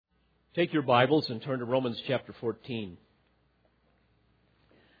Take your Bibles and turn to Romans chapter 14.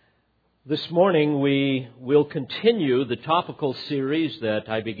 This morning we will continue the topical series that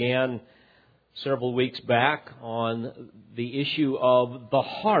I began several weeks back on the issue of the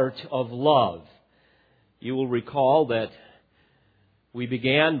heart of love. You will recall that we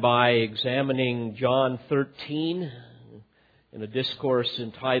began by examining John 13 in a discourse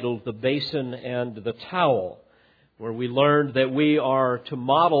entitled The Basin and the Towel, where we learned that we are to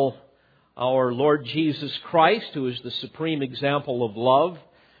model our Lord Jesus Christ, who is the supreme example of love.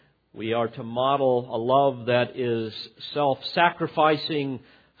 We are to model a love that is self-sacrificing,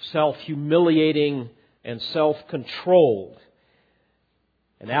 self-humiliating, and self-controlled.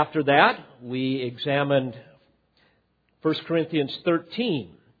 And after that, we examined 1 Corinthians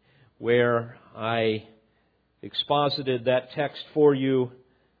 13, where I exposited that text for you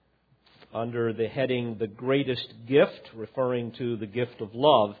under the heading, The Greatest Gift, referring to the gift of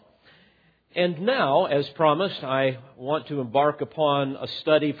love. And now, as promised, I want to embark upon a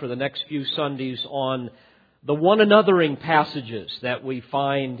study for the next few Sundays on the one anothering passages that we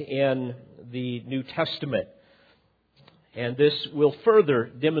find in the New Testament. And this will further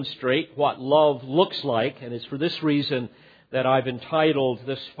demonstrate what love looks like, and it's for this reason that I've entitled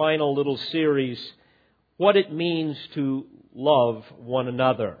this final little series, What It Means to Love One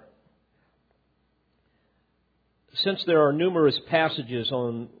Another. Since there are numerous passages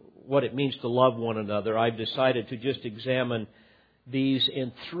on what it means to love one another, I've decided to just examine these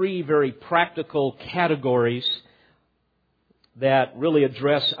in three very practical categories that really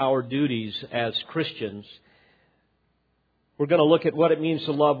address our duties as Christians. We're going to look at what it means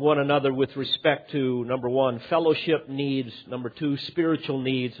to love one another with respect to, number one, fellowship needs, number two, spiritual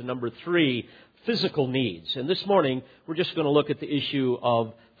needs, and number three, physical needs. And this morning, we're just going to look at the issue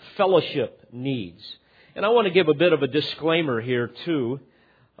of fellowship needs. And I want to give a bit of a disclaimer here, too.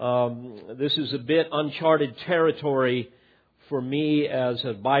 This is a bit uncharted territory for me as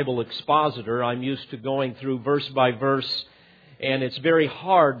a Bible expositor. I'm used to going through verse by verse, and it's very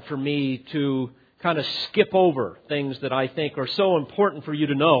hard for me to kind of skip over things that I think are so important for you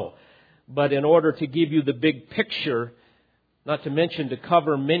to know. But in order to give you the big picture, not to mention to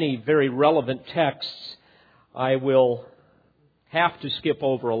cover many very relevant texts, I will have to skip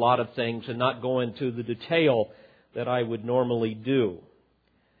over a lot of things and not go into the detail that I would normally do.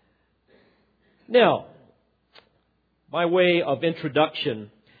 Now, by way of introduction,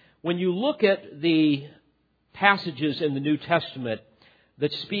 when you look at the passages in the New Testament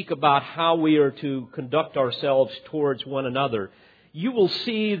that speak about how we are to conduct ourselves towards one another, you will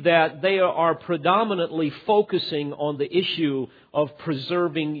see that they are predominantly focusing on the issue of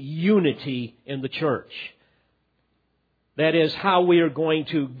preserving unity in the church. That is, how we are going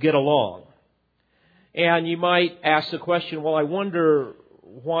to get along. And you might ask the question, well, I wonder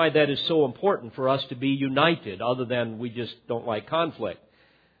why that is so important for us to be united, other than we just don't like conflict.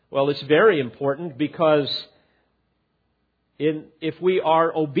 Well, it's very important because if we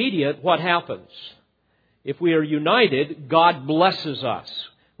are obedient, what happens? If we are united, God blesses us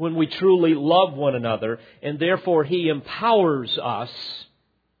when we truly love one another, and therefore He empowers us.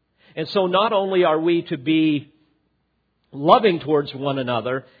 And so not only are we to be loving towards one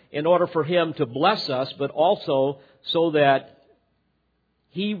another in order for Him to bless us, but also so that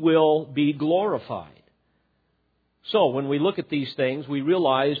He will be glorified. So when we look at these things, we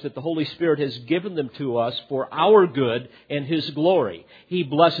realize that the Holy Spirit has given them to us for our good and His glory. He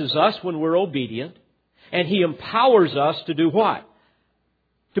blesses us when we're obedient, and He empowers us to do what?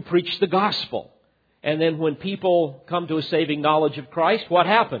 To preach the gospel. And then when people come to a saving knowledge of Christ, what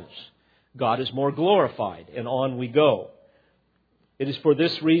happens? God is more glorified, and on we go. It is for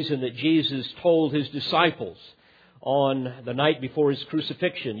this reason that Jesus told His disciples on the night before His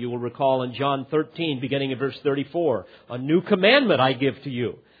crucifixion, you will recall in John 13, beginning in verse 34, a new commandment I give to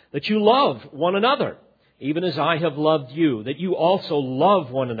you, that you love one another, even as I have loved you, that you also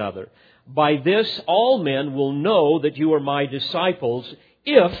love one another. By this all men will know that you are my disciples,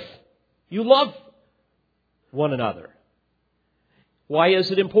 if you love one another. Why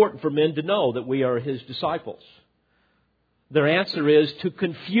is it important for men to know that we are His disciples? Their answer is to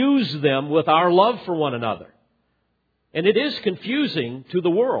confuse them with our love for one another. And it is confusing to the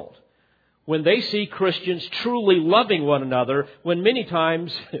world when they see Christians truly loving one another, when many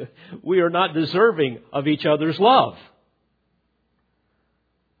times we are not deserving of each other's love.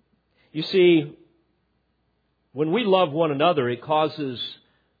 You see, when we love one another, it causes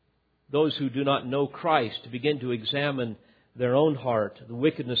those who do not know Christ to begin to examine their own heart, the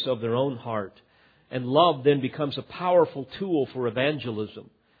wickedness of their own heart. And love then becomes a powerful tool for evangelism.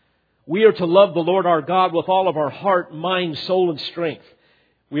 We are to love the Lord our God with all of our heart, mind, soul, and strength.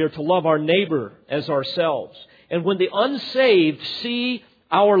 We are to love our neighbor as ourselves. And when the unsaved see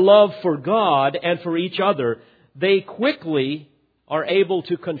our love for God and for each other, they quickly are able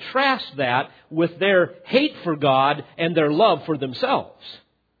to contrast that with their hate for God and their love for themselves.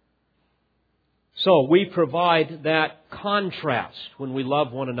 So we provide that contrast when we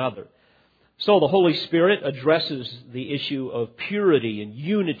love one another. So the Holy Spirit addresses the issue of purity and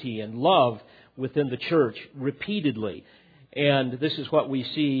unity and love within the church repeatedly. And this is what we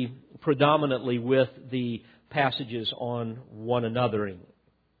see predominantly with the passages on one anothering.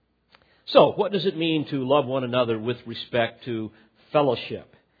 So, what does it mean to love one another with respect to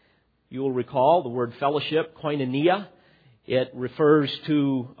fellowship? You will recall the word fellowship, koinonia. It refers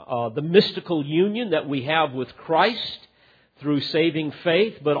to the mystical union that we have with Christ through saving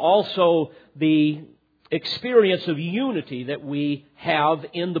faith, but also the experience of unity that we have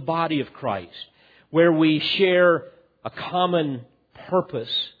in the body of Christ, where we share a common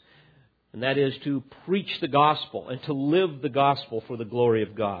purpose, and that is to preach the gospel and to live the gospel for the glory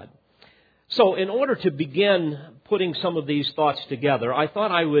of God. So in order to begin putting some of these thoughts together, I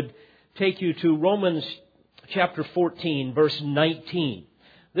thought I would take you to Romans chapter 14, verse 19.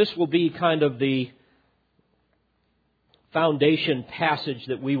 This will be kind of the foundation passage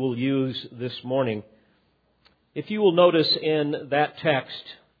that we will use this morning. If you will notice in that text,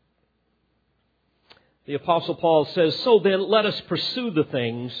 the Apostle Paul says, "So then let us pursue the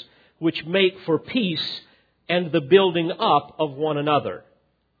things which make for peace and the building up of one another."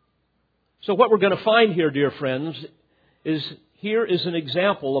 So what we're going to find here, dear friends, is here is an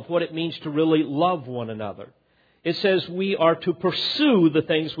example of what it means to really love one another. It says we are to pursue the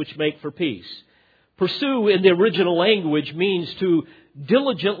things which make for peace. Pursue in the original language means to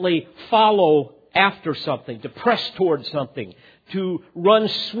diligently follow after something, to press towards something, to run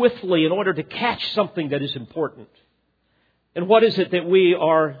swiftly in order to catch something that is important. And what is it that we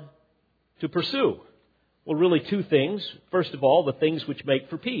are to pursue? Well, really two things. First of all, the things which make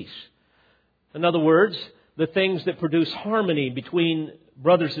for peace. In other words, the things that produce harmony between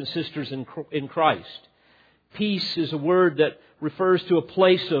brothers and sisters in Christ. Peace is a word that refers to a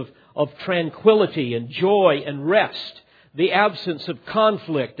place of tranquility and joy and rest, the absence of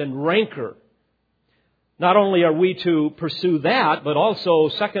conflict and rancor. Not only are we to pursue that, but also,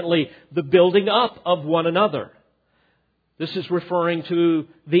 secondly, the building up of one another. This is referring to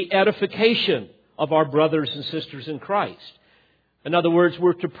the edification of our brothers and sisters in Christ. In other words,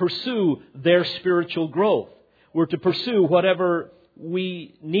 we're to pursue their spiritual growth. We're to pursue whatever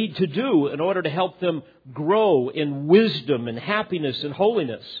we need to do in order to help them grow in wisdom and happiness and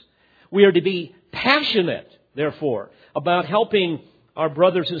holiness. We are to be passionate, therefore, about helping our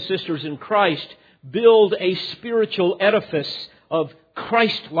brothers and sisters in Christ build a spiritual edifice of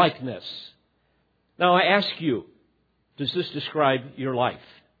Christ-likeness. Now I ask you, does this describe your life?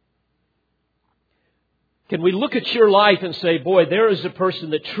 Can we look at your life and say, boy, there is a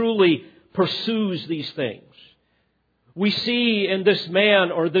person that truly pursues these things? We see in this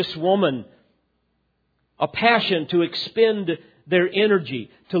man or this woman a passion to expend their energy,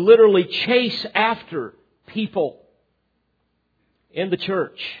 to literally chase after people in the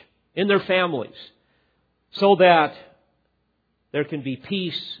church, in their families, so that there can be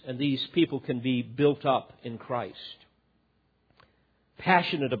peace and these people can be built up in Christ.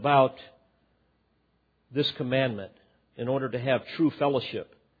 Passionate about this commandment in order to have true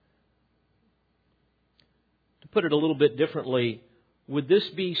fellowship. To put it a little bit differently, would this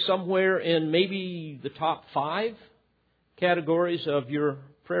be somewhere in maybe the top 5 categories of your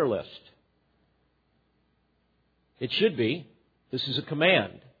prayer list? It should be. This is a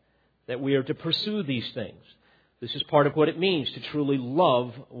command that we are to pursue these things. This is part of what it means to truly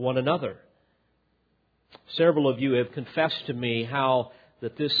love one another. Several of you have confessed to me how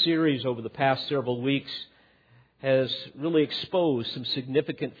that this series over the past several weeks has really exposed some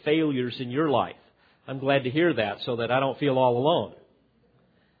significant failures in your life. I'm glad to hear that so that I don't feel all alone.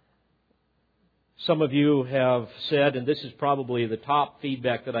 Some of you have said, and this is probably the top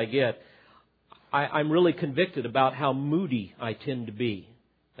feedback that I get, I'm really convicted about how moody I tend to be.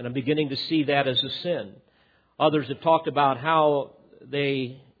 And I'm beginning to see that as a sin. Others have talked about how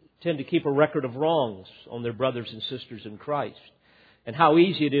they tend to keep a record of wrongs on their brothers and sisters in Christ. And how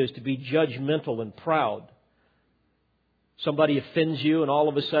easy it is to be judgmental and proud. Somebody offends you and all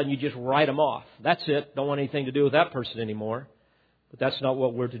of a sudden you just write them off. That's it. Don't want anything to do with that person anymore. But that's not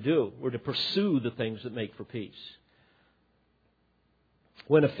what we're to do. We're to pursue the things that make for peace.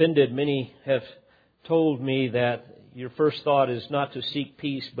 When offended, many have told me that your first thought is not to seek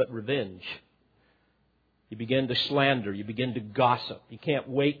peace but revenge. You begin to slander. You begin to gossip. You can't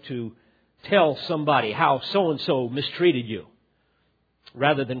wait to tell somebody how so-and-so mistreated you.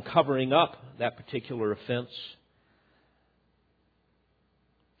 rather than covering up that particular offense.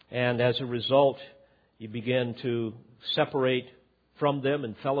 And as a result, you begin to separate from them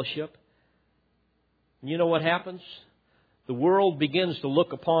in fellowship. And you know what happens? The world begins to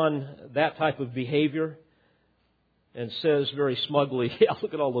look upon that type of behavior and says very smugly, yeah,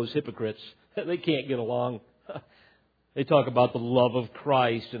 look at all those hypocrites. They can't get along. They talk about the love of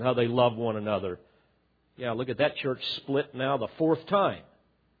Christ and how they love one another. Yeah, look at that church split now the 4th time.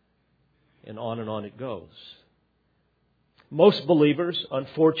 And on it goes. Most believers,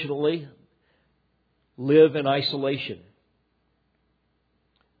 unfortunately, live in isolation.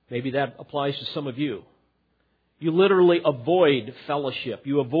 Maybe that applies to some of you. You literally avoid fellowship.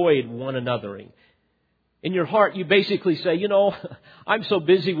 You avoid one anothering. In your heart, you basically say, you know, I'm so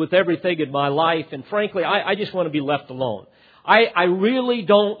busy with everything in my life, and frankly, I just want to be left alone. I really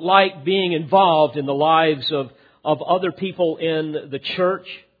don't like being involved in the lives of other people in the church,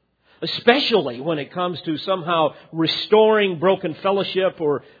 especially when it comes to somehow restoring broken fellowship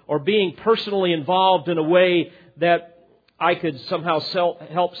or being personally involved in a way that I could somehow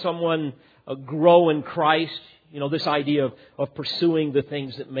help someone grow in Christ. You know, this idea of pursuing the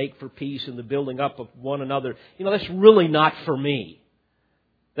things that make for peace and the building up of one another. You know, that's really not for me.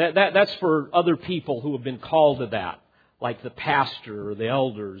 That's for other people who have been called to that, like the pastor or the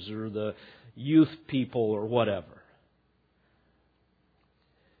elders or the youth people or whatever.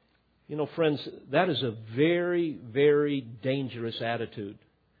 You know, friends, that is a very, very dangerous attitude.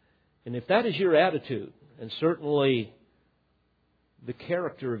 And if that is your attitude, and certainly the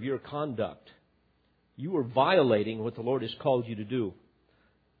character of your conduct, you are violating what the Lord has called you to do.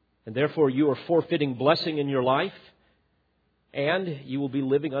 And therefore you are forfeiting blessing in your life, and you will be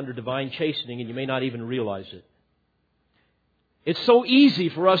living under divine chastening, and you may not even realize it. It's so easy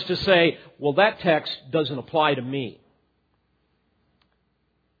for us to say, well, that text doesn't apply to me.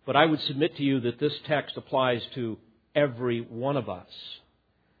 But I would submit to you that this text applies to every one of us.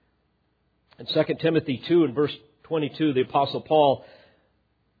 In 2 Timothy 2 and verse 22, the Apostle Paul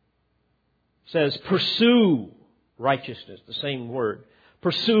says, pursue righteousness, the same word.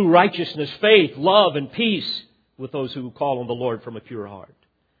 Pursue righteousness, faith, love, and peace with those who call on the Lord from a pure heart.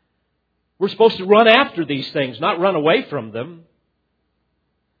 We're supposed to run after these things, not run away from them.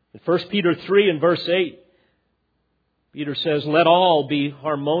 In 1 Peter 3 and verse 8, Peter says, let all be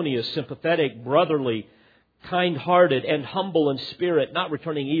harmonious, sympathetic, brotherly, kind-hearted, and humble in spirit, not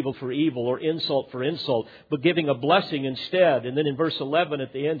returning evil for evil or insult for insult, but giving a blessing instead. And then in verse 11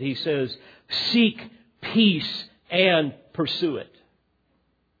 at the end he says, seek peace and pursue it.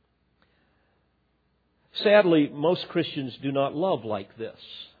 Sadly, most Christians do not love like this.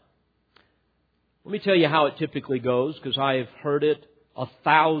 Let me tell you how it typically goes, because I have heard it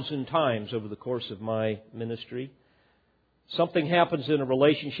 1,000 times over the course of my ministry. Something happens in a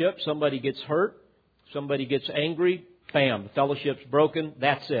relationship, somebody gets hurt, somebody gets angry, bam, the fellowship's broken,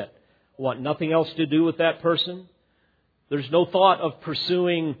 that's it. Want nothing else to do with that person. There's no thought of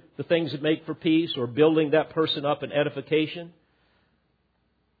pursuing the things that make for peace or building that person up in edification.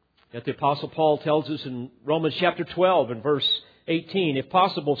 Yet the Apostle Paul tells us in Romans chapter 12 and verse 18, if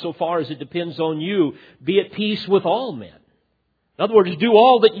possible, so far as it depends on you, be at peace with all men. In other words, do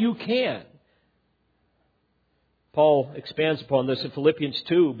all that you can. Paul expands upon this in Philippians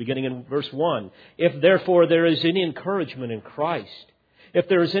 2, beginning in verse 1. If therefore there is any encouragement in Christ, if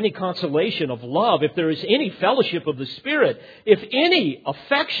there is any consolation of love, if there is any fellowship of the Spirit, if any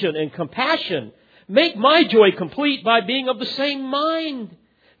affection and compassion, make my joy complete by being of the same mind,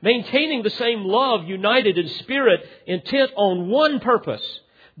 maintaining the same love, united in spirit, intent on one purpose.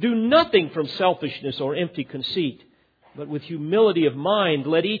 Do nothing from selfishness or empty conceit, but with humility of mind,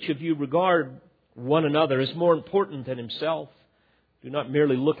 let each of you regard one another as more important than himself. Do not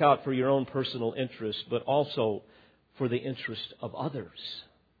merely look out for your own personal interest, but also for the interest of others.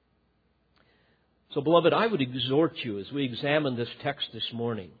 So, beloved, I would exhort you as we examine this text this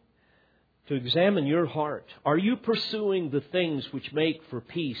morning to examine your heart. Are you pursuing the things which make for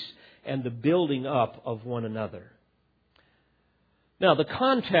peace and the building up of one another? Now, the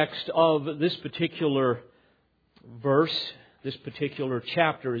context of this particular verse, this particular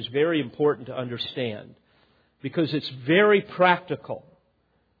chapter, is very important to understand because it's very practical.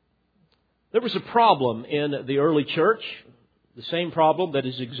 There was a problem in the early church, the same problem that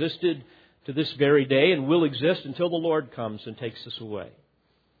has existed to this very day and will exist until the Lord comes and takes us away.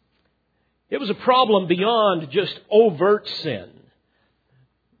 It was a problem beyond just overt sin.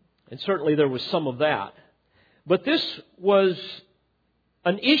 And certainly there was some of that. But this was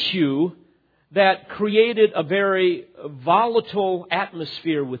an issue that created a very volatile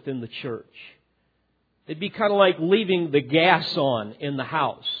atmosphere within the church. It'd be kind of like leaving the gas on in the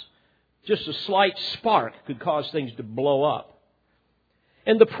house. Just a slight spark could cause things to blow up.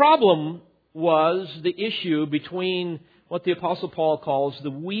 And the problem was the issue between what the Apostle Paul calls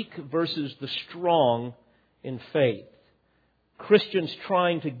the weak versus the strong in faith. Christians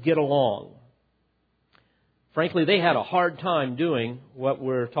trying to get along. Frankly, they had a hard time doing what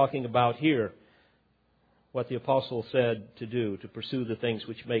we're talking about here. What the apostle said to do, to pursue the things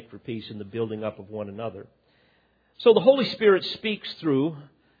which make for peace and the building up of one another. So the Holy Spirit speaks through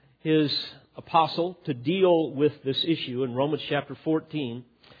His apostle to deal with this issue in Romans chapter 14,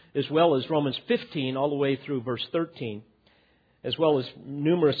 as well as Romans 15 all the way through verse 13, as well as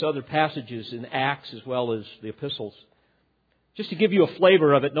numerous other passages in Acts as well as the epistles. Just to give you a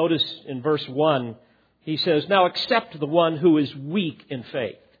flavor of it, notice in verse 1, he says, "Now accept the one who is weak in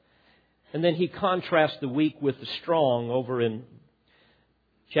faith." And then he contrasts the weak with the strong over in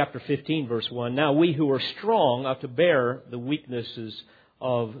chapter 15, verse 1. "Now we who are strong ought to bear the weaknesses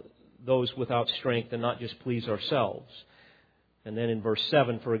of those without strength and not just please ourselves." And then in verse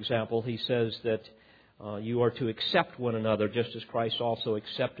 7, for example, he says that you are to accept one another just as Christ also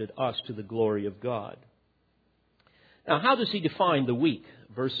accepted us to the glory of God. Now, how does he define the weak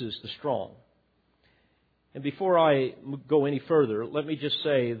versus the strong? And before I go any further, let me just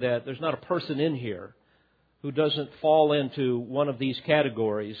say that there's not a person in here who doesn't fall into one of these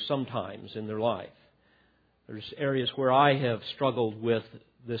categories sometimes in their life. There's areas where I have struggled with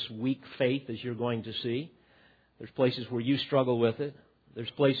this weak faith, as you're going to see. There's places where you struggle with it.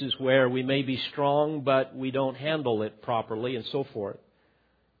 There's places where we may be strong, but we don't handle it properly, and so forth.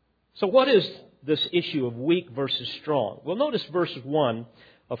 So what is this issue of weak versus strong? Well, notice verse 1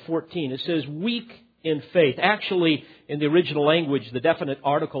 of 14. It says, weak in faith. Actually, in the original language, the definite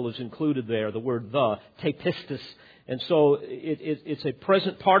article is included there, the word the, tepistis. And so it's a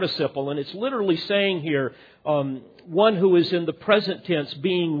present participle, and it's literally saying here, one who is in the present tense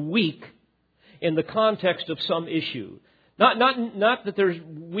being weak in the context of some issue. Not that they're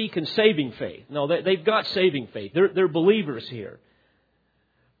weak in saving faith. No, they've got saving faith. They're believers here.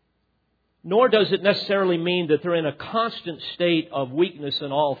 Nor does it necessarily mean that they're in a constant state of weakness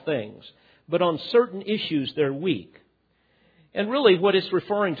in all things. But on certain issues, they're weak. And really what it's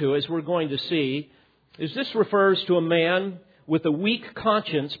referring to, as we're going to see, is this refers to a man with a weak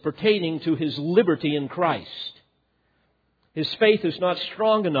conscience pertaining to his liberty in Christ. His faith is not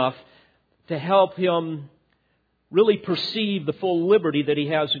strong enough to help him really perceive the full liberty that he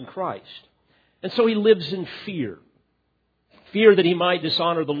has in Christ. And so he lives in fear. Fear that he might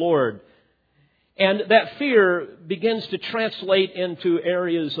dishonor the Lord. And that fear begins to translate into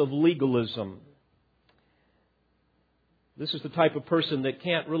areas of legalism. This is the type of person that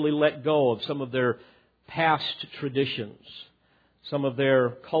can't really let go of some of their past traditions, some of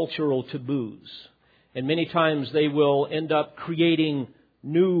their cultural taboos. And many times they will end up creating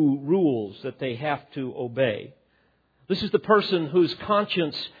new rules that they have to obey. This is the person whose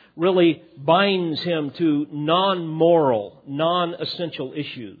conscience really binds him to non-moral, non-essential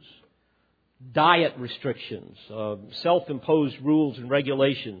issues. Diet restrictions, self-imposed rules and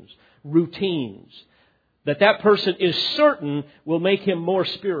regulations, routines, that person is certain will make him more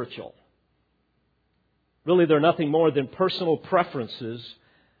spiritual. Really, they're nothing more than personal preferences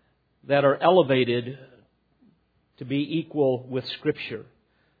that are elevated to be equal with Scripture.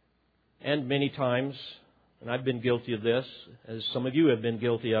 And many times, and I've been guilty of this, as some of you have been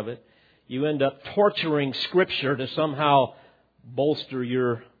guilty of it, you end up torturing Scripture to somehow bolster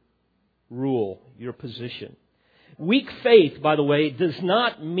your rule, your position. Weak faith, by the way, does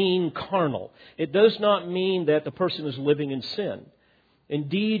not mean carnal. It does not mean that the person is living in sin.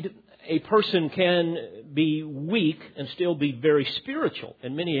 Indeed, a person can be weak and still be very spiritual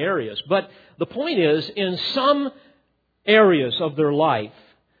in many areas. But the point is, in some areas of their life,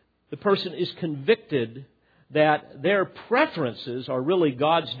 the person is convicted that their preferences are really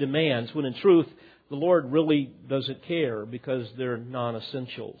God's demands, when in truth, the Lord really doesn't care because they're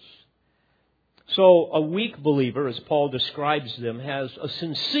non-essentials. So a weak believer, as Paul describes them, has a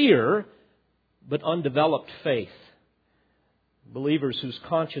sincere but undeveloped faith. Believers whose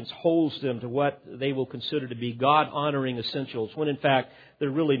conscience holds them to what they will consider to be God-honoring essentials, when in fact they're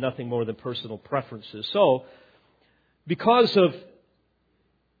really nothing more than personal preferences. So, because of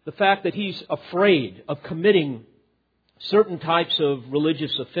the fact that he's afraid of committing certain types of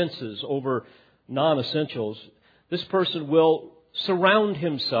religious offenses over non-essentials, this person will surround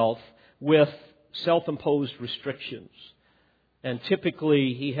himself with self-imposed restrictions. And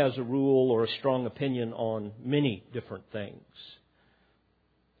typically he has a rule or a strong opinion on many different things.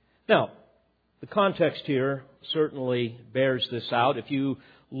 Now, the context here certainly bears this out. If you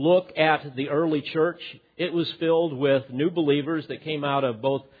look at the early church, it was filled with new believers that came out of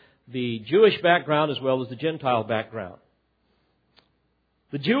both the Jewish background as well as the Gentile background.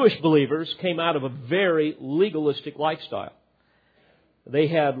 The Jewish believers came out of a very legalistic lifestyle. They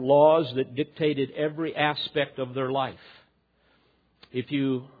had laws that dictated every aspect of their life. If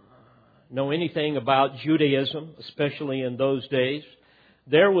you know anything about Judaism, especially in those days,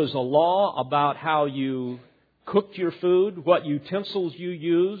 there was a law about how you cooked your food, what utensils you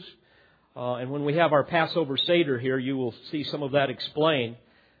used. And when we have our Passover Seder here, you will see some of that explained.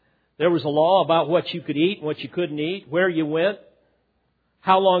 There was a law about what you could eat and what you couldn't eat, where you went,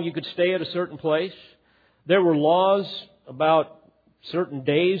 how long you could stay at a certain place. There were laws about certain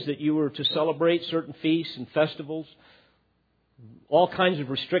days that you were to celebrate, certain feasts and festivals. All kinds of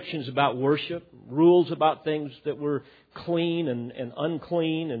restrictions about worship, rules about things that were clean and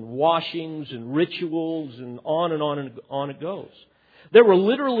unclean, and washings and rituals, and on it goes. There were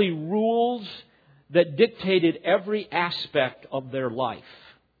literally rules that dictated every aspect of their life.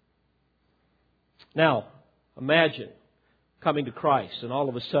 Now, imagine coming to Christ and all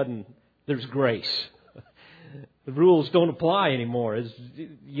of a sudden there's grace. The rules don't apply anymore.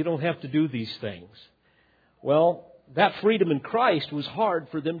 You don't have to do these things. Well, that freedom in Christ was hard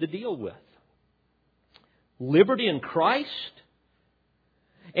for them to deal with. Liberty in Christ.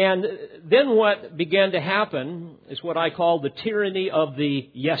 And then what began to happen is what I call the tyranny of the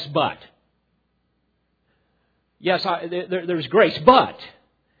yes, but. Yes, there's grace, but.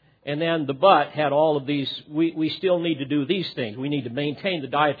 And then the but had all of these, we still need to do these things. We need to maintain the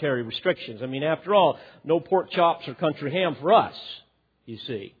dietary restrictions. I mean, after all, no pork chops or country ham for us, you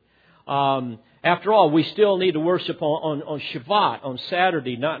see. After all, we still need to worship on Shabbat, on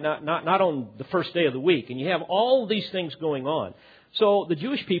Saturday, not on the first day of the week. And you have all these things going on. So the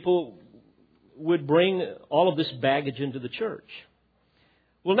Jewish people would bring all of this baggage into the church.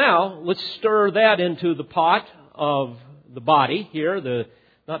 Well, now, let's stir that into the pot of the body here,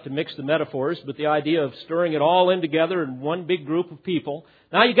 not to mix the metaphors, but the idea of stirring it all in together in one big group of people.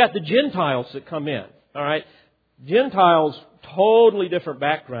 Now you got the Gentiles that come in. All right, Gentiles, totally different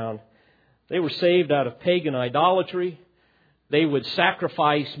background. They were saved out of pagan idolatry. They would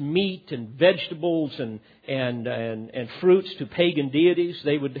sacrifice meat and vegetables and fruits to pagan deities.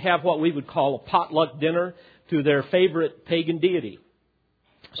 They would have what we would call a potluck dinner to their favorite pagan deity.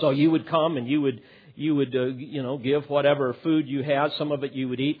 So you would come and you would give whatever food you had. Some of it you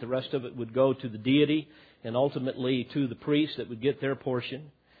would eat. The rest of it would go to the deity and ultimately to the priest that would get their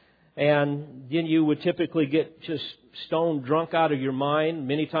portion. And then you would typically get just stone drunk out of your mind.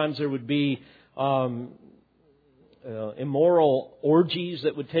 Many times there would be immoral orgies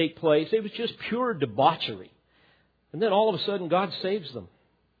that would take place. It was just pure debauchery. And then all of a sudden God saves them.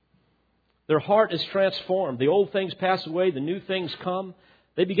 Their heart is transformed. The old things pass away. The new things come.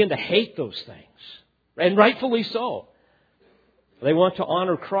 They begin to hate those things. And rightfully so. They want to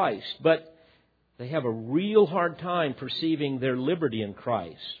honor Christ, but they have a real hard time perceiving their liberty in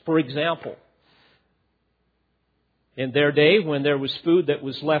Christ. For example, in their day, when there was food that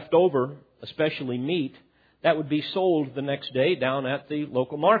was left over, especially meat, that would be sold the next day down at the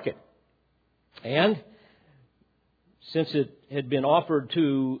local market. And since it had been offered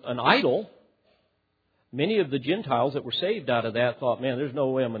to an idol, many of the Gentiles that were saved out of that thought, man, there's no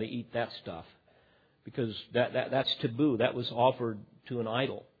way I'm going to eat that stuff. Because that's taboo. That was offered to an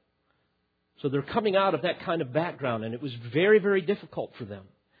idol. So they're coming out of that kind of background, and it was very, very difficult for them.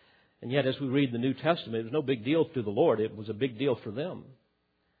 And yet, as we read the New Testament, it was no big deal to the Lord. It was a big deal for them.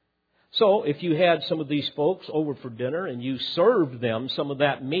 So if you had some of these folks over for dinner and you served them some of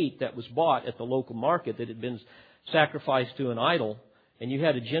that meat that was bought at the local market that had been sacrificed to an idol, and you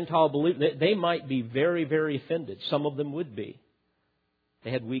had a Gentile believer, they might be very, very offended. Some of them would be. They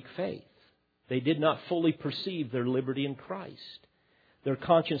had weak faith. They did not fully perceive their liberty in Christ. Their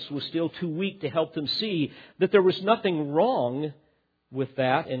conscience was still too weak to help them see that there was nothing wrong with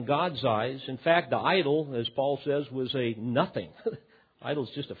that in God's eyes. In fact, the idol, as Paul says, was a nothing.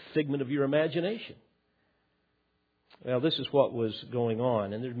 Idol's just a figment of your imagination. Well, this is what was going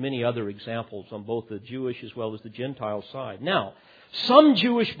on. And there's many other examples on both the Jewish as well as the Gentile side. Now, some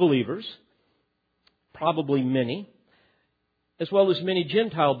Jewish believers, probably many, as well as many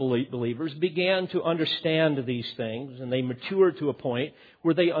Gentile believers, began to understand these things, and they matured to a point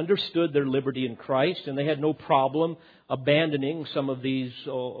where they understood their liberty in Christ, and they had no problem abandoning some of these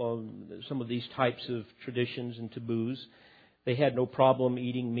types of traditions and taboos. They had no problem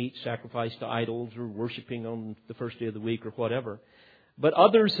eating meat sacrificed to idols or worshiping on the first day of the week or whatever. But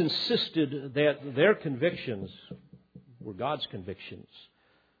others insisted that their convictions were God's convictions,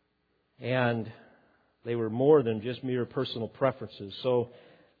 and they were more than just mere personal preferences. So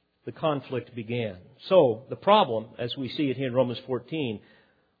the conflict began. So the problem, as we see it here in Romans 14,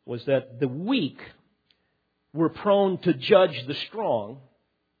 was that the weak were prone to judge the strong,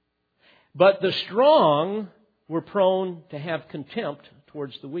 but the strong were prone to have contempt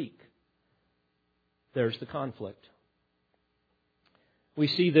towards the weak. There's the conflict. We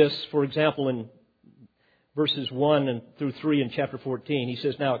see this, for example, in verses 1 and through 3 in chapter 14. He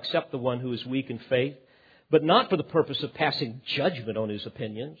says, "Now accept the one who is weak in faith, but not for the purpose of passing judgment on his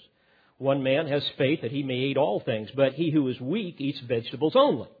opinions. One man has faith that he may eat all things, but he who is weak eats vegetables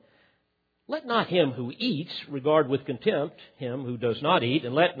only. Let not him who eats regard with contempt him who does not eat,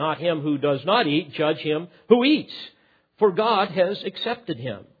 and let not him who does not eat judge him who eats. For God has accepted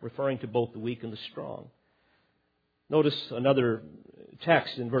him," referring to both the weak and the strong. Notice another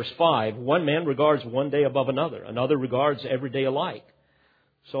text in verse 5. "One man regards one day above another. Another regards every day alike."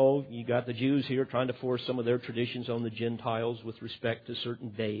 So you got the Jews here trying to force some of their traditions on the Gentiles with respect to certain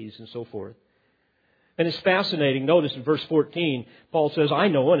days and so forth. And it's fascinating. Notice in verse 14, Paul says, "I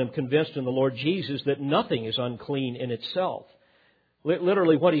know and am convinced in the Lord Jesus that nothing is unclean in itself."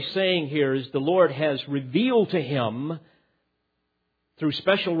 Literally what he's saying here is the Lord has revealed to him through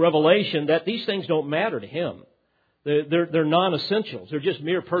special revelation that these things don't matter to him. They're non-essentials. They're just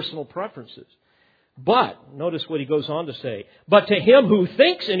mere personal preferences. But, notice what he goes on to say, "But to him who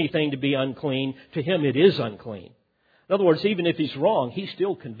thinks anything to be unclean, to him it is unclean." In other words, even if he's wrong, he's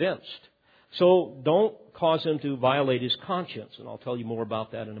still convinced. So don't cause him to violate his conscience. And I'll tell you more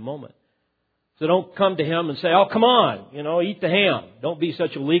about that in a moment. So don't come to him and say, "Oh, come on, eat the ham. Don't be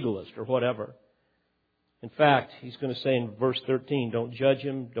such a legalist," or whatever. In fact, he's going to say in verse 13, "Don't judge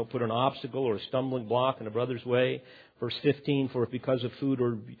him. Don't put an obstacle or a stumbling block in a brother's way." Verse 15, "For if because of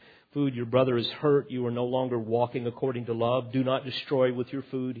food your brother is hurt, you are no longer walking according to love. Do not destroy with your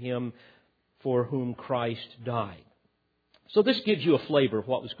food him for whom Christ died." So this gives you a flavor of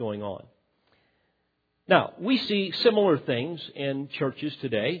what was going on. Now, we see similar things in churches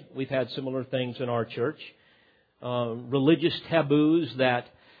today. We've had similar things in our church. Religious taboos that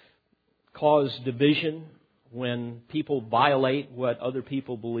cause division when people violate what other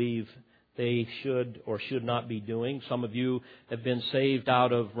people believe they should or should not be doing. Some of you have been saved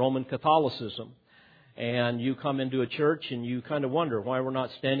out of Roman Catholicism. And you come into a church and you kind of wonder why we're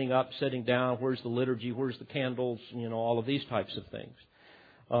not standing up, sitting down, where's the liturgy, where's the candles, all of these types of things.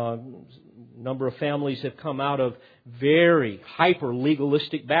 A number of families have come out of very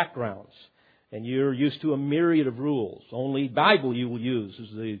hyper-legalistic backgrounds. And you're used to a myriad of rules. Only Bible you will use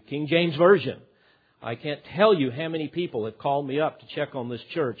is the King James Version. I can't tell you how many people have called me up to check on this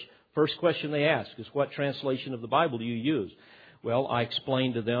church. First question they ask is, "What translation of the Bible do you use?" Well, I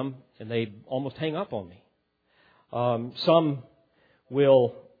explain to them, and they almost hang up on me. Some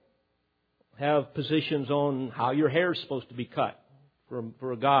will have positions on how your hair is supposed to be cut.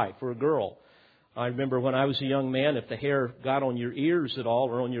 For a guy, for a girl. I remember when I was a young man, if the hair got on your ears at all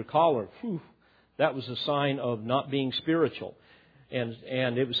or on your collar, that was a sign of not being spiritual. And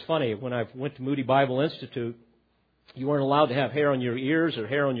it was funny, when I went to Moody Bible Institute, you weren't allowed to have hair on your ears or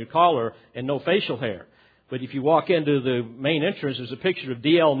hair on your collar and no facial hair. But if you walk into the main entrance, there's a picture of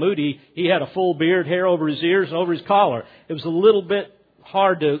D.L. Moody. He had a full beard, hair over his ears and over his collar. It was a little bit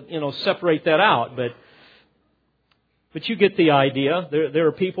hard to, separate that out, But you get the idea. There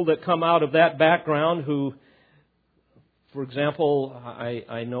are people that come out of that background who, for example,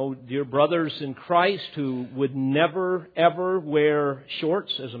 I know dear brothers in Christ who would never, ever wear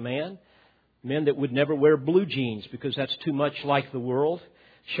shorts as a man. Men that would never wear blue jeans because that's too much like the world.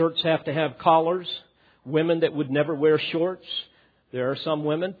 Shirts have to have collars. Women that would never wear shorts. There are some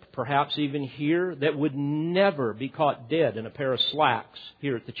women, perhaps even here, that would never be caught dead in a pair of slacks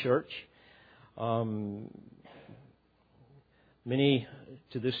here at the church. Many,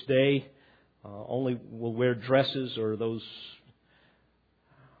 to this day, only will wear dresses or those,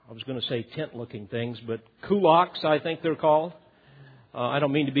 I was going to say tent-looking things, but culottes, I think they're called. I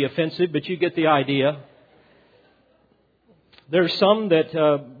don't mean to be offensive, but you get the idea. There's some that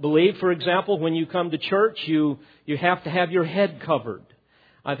believe, for example, when you come to church, you have to have your head covered.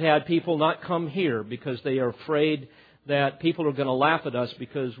 I've had people not come here because they are afraid that people are going to laugh at us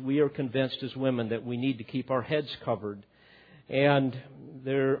because we are convinced as women that we need to keep our heads covered. And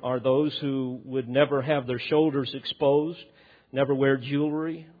there are those who would never have their shoulders exposed, never wear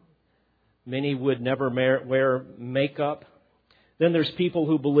jewelry. Many would never wear makeup. Then there's people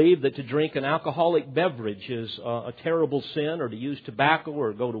who believe that to drink an alcoholic beverage is a terrible sin, or to use tobacco,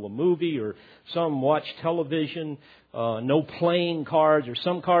 or go to a movie, or some watch television, no playing cards, or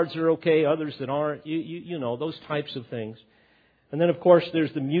some cards are okay, others that aren't, you know, those types of things. And then, of course,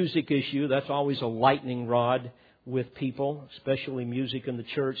 there's the music issue. That's always a lightning rod with people, especially music in the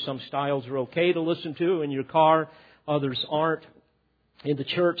church. Some styles are okay to listen to in your car, others aren't. In the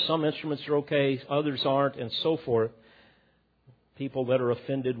church, some instruments are okay, others aren't, and so forth. People that are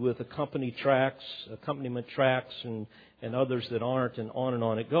offended with accompaniment tracks, and others that aren't, and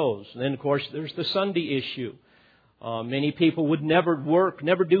on it goes. And then, of course, there's the Sunday issue. Many people would never work,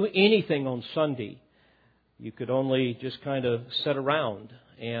 never do anything on Sunday. You could only just kind of sit around,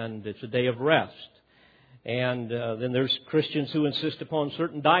 and it's a day of rest. And then there's Christians who insist upon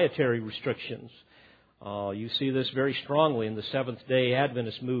certain dietary restrictions. You see this very strongly in the Seventh-day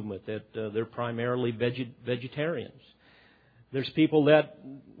Adventist movement, that they're primarily vegetarians. There's people that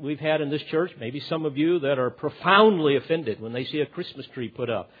we've had in this church, maybe some of you, that are profoundly offended when they see a Christmas tree put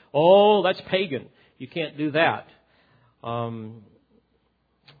up. Oh, that's pagan. You can't do that. I've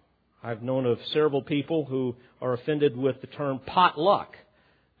known of several people who are offended with the term potluck.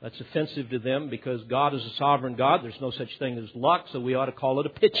 That's offensive to them because God is a sovereign God. There's no such thing as luck, so we ought to call it a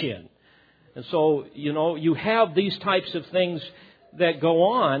pitch-in. And so, you have these types of things that go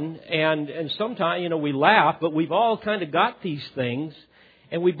on, and sometimes, we laugh, but we've all kind of got these things,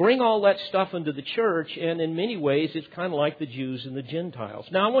 and we bring all that stuff into the church, and in many ways, it's kind of like the Jews and the Gentiles.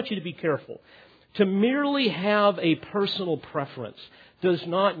 Now, I want you to be careful. To merely have a personal preference does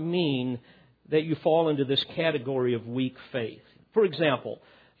not mean that you fall into this category of weak faith. For example,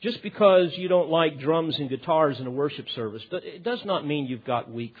 just because you don't like drums and guitars in a worship service, it does not mean you've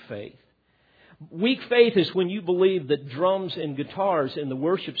got weak faith. Weak faith is when you believe that drums and guitars in the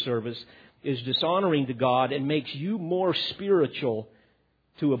worship service is dishonoring to God and makes you more spiritual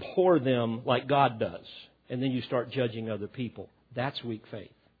to abhor them like God does. And then you start judging other people. That's weak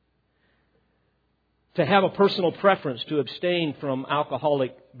faith. To have a personal preference to abstain from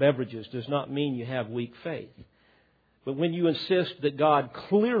alcoholic beverages does not mean you have weak faith. But when you insist that God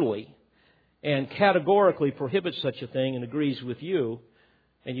clearly and categorically prohibits such a thing and agrees with you,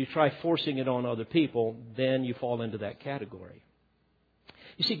 and you try forcing it on other people, then you fall into that category.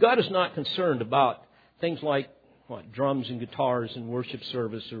 You see, God is not concerned about things like drums and guitars in worship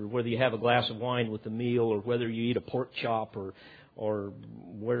service, or whether you have a glass of wine with the meal, or whether you eat a pork chop, or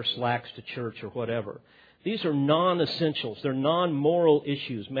wear slacks to church, or whatever. These are non-essentials. They're non-moral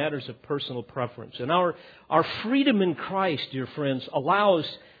issues, matters of personal preference. And our freedom in Christ, dear friends, allows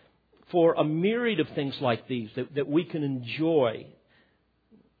for a myriad of things like these that we can enjoy,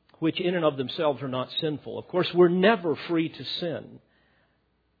 which in and of themselves are not sinful. Of course, we're never free to sin.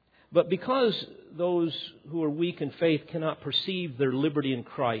 But because those who are weak in faith cannot perceive their liberty in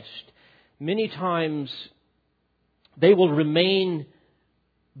Christ, many times they will remain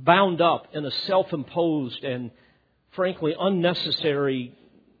bound up in a self-imposed and, frankly, unnecessary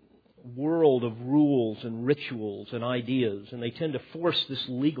world of rules and rituals and ideas. And they tend to force this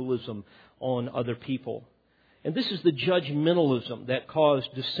legalism on other people. And this is the judgmentalism that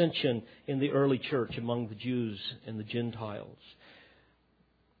caused dissension in the early church among the Jews and the Gentiles.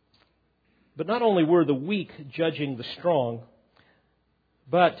 But not only were the weak judging the strong,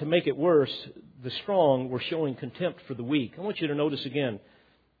 but to make it worse, the strong were showing contempt for the weak. I want you to notice again,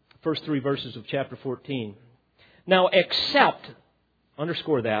 first 3 verses of chapter 14. Now,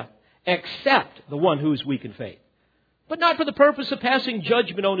 underscore that, accept the one who is weak in faith, but not for the purpose of passing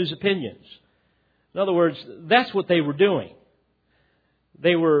judgment on his opinions. In other words, that's what they were doing.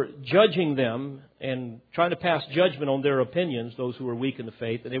 They were judging them and trying to pass judgment on their opinions, those who were weak in the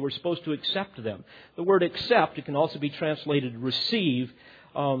faith, and they were supposed to accept them. The word accept, it can also be translated receive,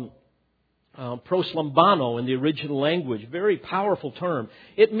 proslambano in the original language. Very powerful term.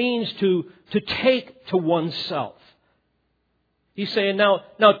 It means to take to oneself. He's saying, now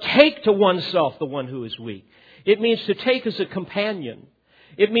take to oneself the one who is weak. It means to take as a companion.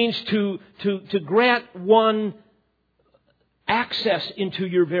 It means to grant one access into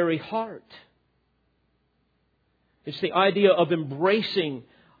your very heart. It's the idea of embracing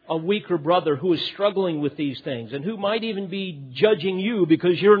a weaker brother who is struggling with these things and who might even be judging you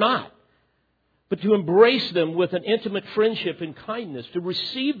because you're not. But to embrace them with an intimate friendship and kindness, to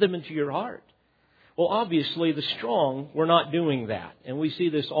receive them into your heart. Well, obviously, the strong were not doing that. And we see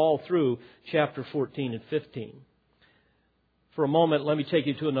this all through chapter 14 and 15. For a moment, let me take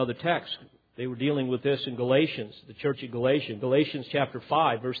you to another text. They were dealing with this in Galatians, the church of Galatia. Galatians chapter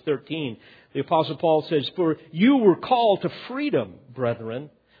 5, verse 13. The Apostle Paul says, "For you were called to freedom, brethren.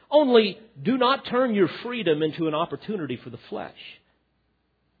 Only do not turn your freedom into an opportunity for the flesh,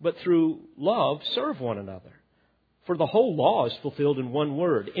 but through love serve one another. For the whole law is fulfilled in one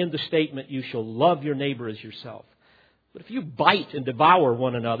word, in the statement, you shall love your neighbor as yourself. But if you bite and devour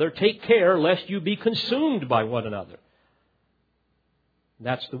one another, take care lest you be consumed by one another."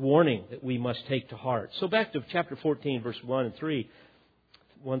 That's the warning that we must take to heart. So back to chapter 14, verse 1 through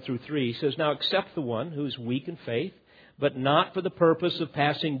 3. He says, "Now accept the one who is weak in faith, but not for the purpose of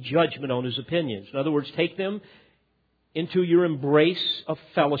passing judgment on his opinions." In other words, take them into your embrace of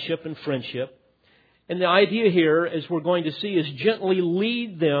fellowship and friendship. And the idea here, as we're going to see, is gently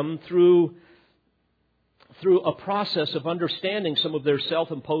lead them through a process of understanding some of their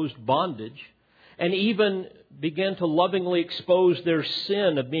self-imposed bondage, and even begin to lovingly expose their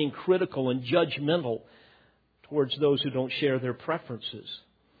sin of being critical and judgmental towards those who don't share their preferences.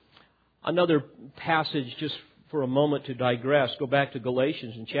 Another passage, just for a moment to digress, go back to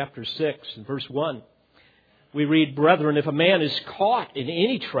Galatians in chapter 6 and verse 1. We read, "Brethren, if a man is caught in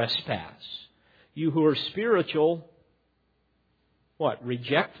any trespass, you who are spiritual," what?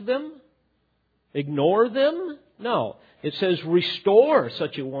 Reject them? Ignore them? No. It says, "Restore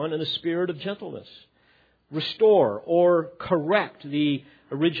such a one in a spirit of gentleness." Restore or correct. The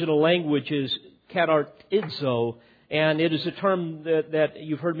original language is katartizo, and it is a term that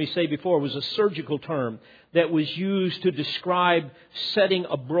you've heard me say before was a surgical term that was used to describe setting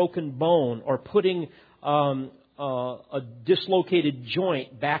a broken bone or putting a dislocated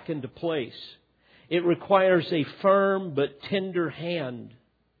joint back into place. It requires a firm but tender hand.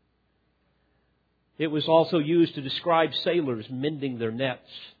 It was also used to describe sailors mending their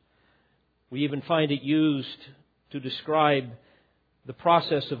nets. We even find it used to describe the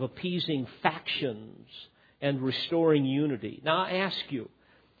process of appeasing factions and restoring unity. Now I ask you,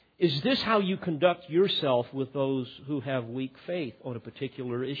 is this how you conduct yourself with those who have weak faith on a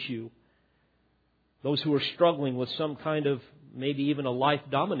particular issue? Those who are struggling with some kind of, maybe even a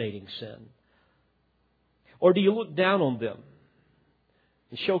life-dominating sin? Or do you look down on them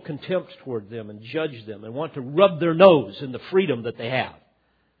and show contempt toward them and judge them and want to rub their nose in the freedom that they have?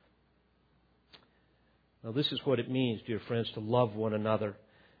 Now this is what it means, dear friends, to love one another.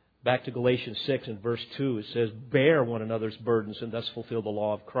 Back to Galatians 6 and verse 2, it says, "Bear one another's burdens and thus fulfill the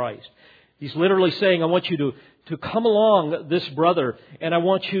law of Christ." He's literally saying, I want you to come along this brother, and I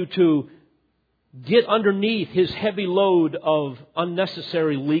want you to get underneath his heavy load of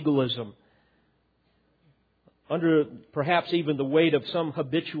unnecessary legalism, under perhaps even the weight of some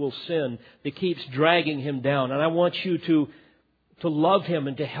habitual sin that keeps dragging him down. And I want you to love him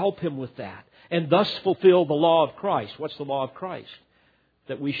and to help him with that, and thus fulfill the law of Christ. What's the law of Christ?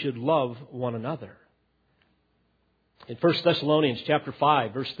 That we should love one another. In 1 Thessalonians chapter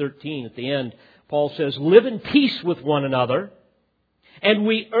 5, verse 13, at the end, Paul says, "Live in peace with one another. And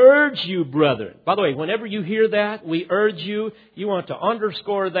we urge you, brethren." By the way, whenever you hear that, we urge you, you want to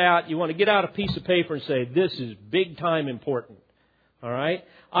underscore that. You want to get out a piece of paper and say, this is big time important. All right?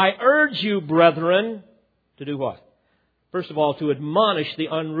 "I urge you, brethren," to do what? First of all, to admonish the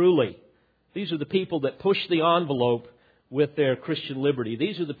unruly. These are the people that push the envelope with their Christian liberty.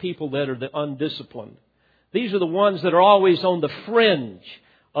 These are the people that are the undisciplined. These are the ones that are always on the fringe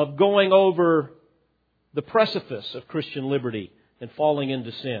of going over the precipice of Christian liberty and falling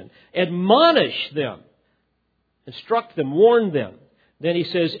into sin. Admonish them. Instruct them. Warn them. Then he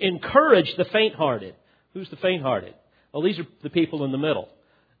says, encourage the faint-hearted. Who's the faint-hearted? Well, these are the people in the middle.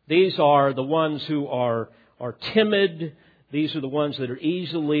 These are the ones who are timid. These are the ones that are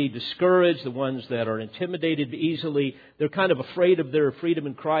easily discouraged, the ones that are intimidated easily. They're kind of afraid of their freedom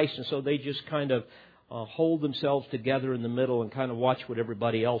in Christ, and so they just kind of hold themselves together in the middle and kind of watch what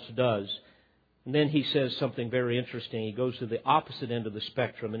everybody else does. And then he says something very interesting. He goes to the opposite end of the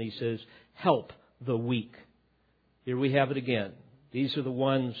spectrum and he says, help the weak. Here we have it again. These are the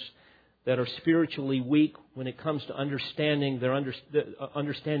ones that are spiritually weak when it comes to understanding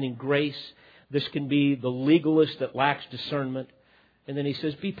understanding grace. This can be the legalist that lacks discernment. And then he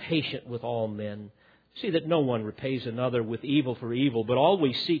says, be patient with all men. See that no one repays another with evil for evil, but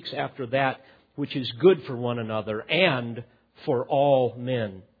always seeks after that which is good for one another and for all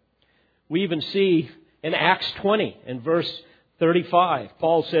men. We even see in Acts 20 and verse 35,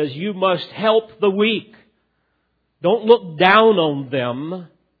 Paul says, you must help the weak. Don't look down on them.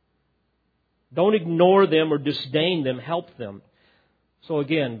 Don't ignore them or disdain them. Help them. So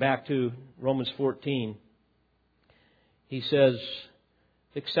again, back to Romans 14. He says,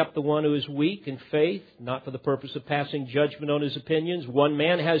 accept the one who is weak in faith, not for the purpose of passing judgment on his opinions. One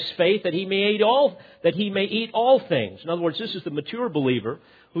man has faith that he may eat all things. In other words, this is the mature believer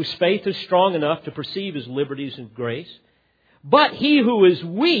whose faith is strong enough to perceive his liberties and grace. But he who is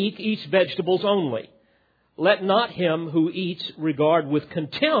weak eats vegetables only. Let not him who eats regard with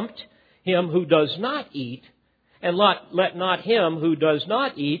contempt him who does not eat, and let not him who does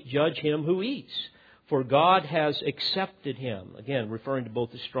not eat judge him who eats. For God has accepted him. Again, referring to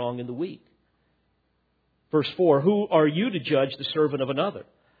both the strong and the weak. Verse 4, who are you to judge the servant of another?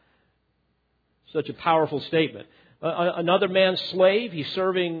 Such a powerful statement. Another man's slave, he's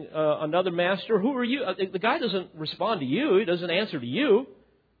serving another master. Who are you? The guy doesn't respond to you. He doesn't answer to you.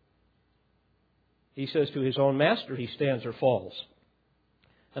 He says to his own master, he stands or falls.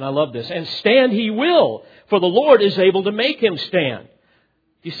 And I love this. And stand he will, for the Lord is able to make him stand.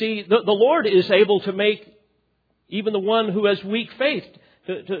 You see, the Lord is able to make even the one who has weak faith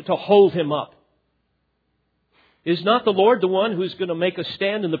to hold him up. Is not the Lord the one who's going to make us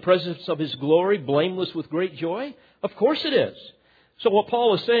stand in the presence of His glory, blameless with great joy? Of course it is. So what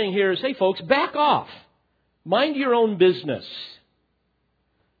Paul is saying here is, hey folks, back off. Mind your own business.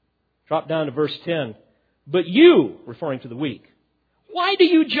 Drop down to verse 10. But you, referring to the weak, why do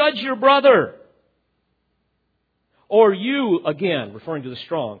you judge your brother? Or you, again, referring to the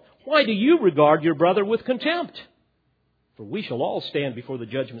strong, why do you regard your brother with contempt? For we shall all stand before the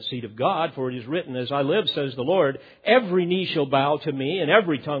judgment seat of God, for it is written, as I live, says the Lord, every knee shall bow to me, and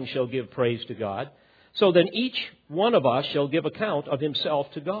every tongue shall give praise to God. So then each one of us shall give account of himself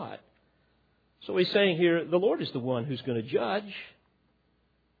to God. So he's saying here, the Lord is the one who's going to judge,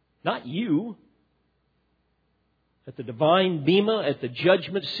 not you. At the divine bema, at the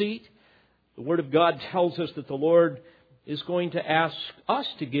judgment seat, the Word of God tells us that the Lord is going to ask us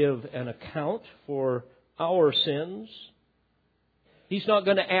to give an account for our sins. He's not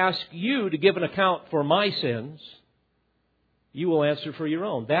going to ask you to give an account for my sins. You will answer for your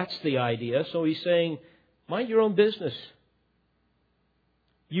own. That's the idea. So he's saying, mind your own business.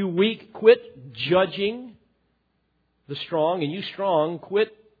 You weak, quit judging the strong, and you strong,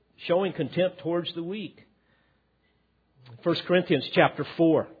 quit showing contempt towards the weak. 1 Corinthians chapter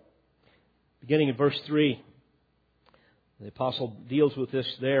 4, beginning in verse 3. The apostle deals with this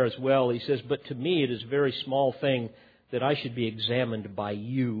there as well. He says, but to me it is a very small thing that I should be examined by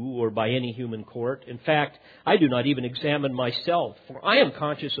you or by any human court. In fact, I do not even examine myself, for I am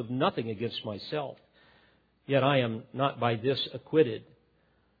conscious of nothing against myself. Yet I am not by this acquitted,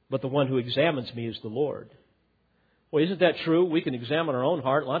 but the one who examines me is the Lord. Well, isn't that true? We can examine our own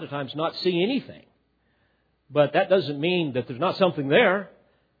heart, a lot of times not see anything. But that doesn't mean that there's not something there.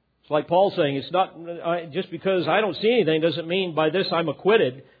 It's like Paul saying, it's not just because I don't see anything doesn't mean by this I'm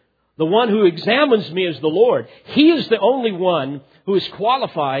acquitted. The one who examines me is the Lord. He is the only one who is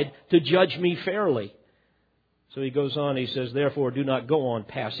qualified to judge me fairly. So he goes on, he says, therefore do not go on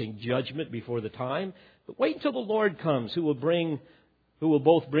passing judgment before the time, but wait until the Lord comes, who will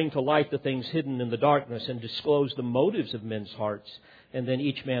both bring to light the things hidden in the darkness and disclose the motives of men's hearts, and then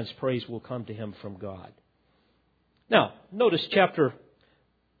each man's praise will come to him from God. Now, notice chapter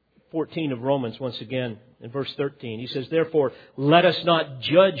 14 of Romans once again in verse 13. He says, therefore, let us not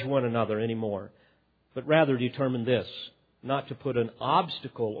judge one another anymore, but rather determine this, not to put an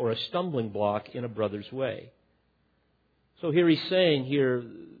obstacle or a stumbling block in a brother's way. So here he's saying here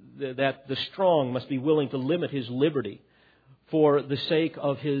that the strong must be willing to limit his liberty for the sake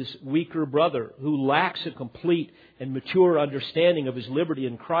of his weaker brother who lacks a complete and mature understanding of his liberty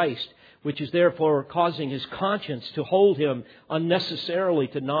in Christ, which is therefore causing his conscience to hold him unnecessarily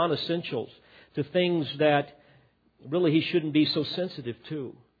to non-essentials, to things that really he shouldn't be so sensitive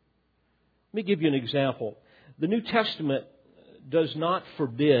to. Let me give you an example. The New Testament does not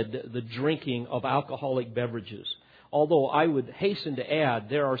forbid the drinking of alcoholic beverages, although I would hasten to add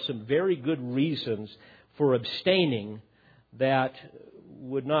there are some very good reasons for abstaining that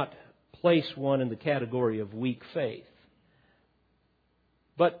would not place one in the category of weak faith.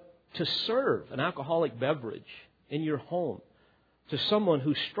 But to serve an alcoholic beverage in your home to someone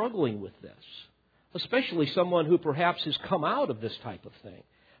who's struggling with this, especially someone who perhaps has come out of this type of thing,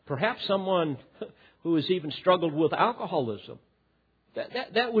 perhaps someone who has even struggled with alcoholism,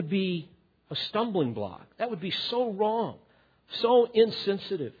 that would be a stumbling block. That would be so wrong, so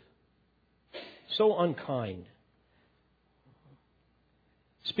insensitive, so unkind.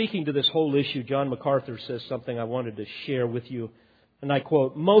 Speaking to this whole issue, John MacArthur says something I wanted to share with you. And I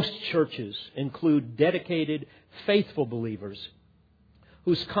quote, most churches include dedicated, faithful believers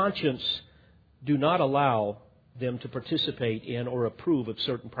whose conscience do not allow them to participate in or approve of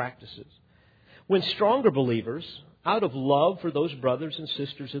certain practices. When stronger believers, out of love for those brothers and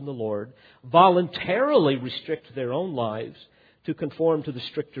sisters in the Lord, voluntarily restrict their own lives to conform to the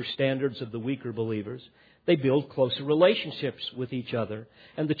stricter standards of the weaker believers, they build closer relationships with each other,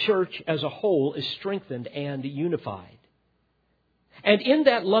 and the church as a whole is strengthened and unified. And in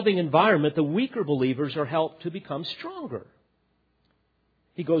that loving environment, the weaker believers are helped to become stronger.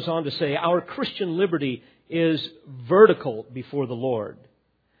 He goes on to say, our Christian liberty is vertical before the Lord,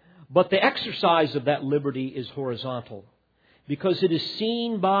 but the exercise of that liberty is horizontal, because it is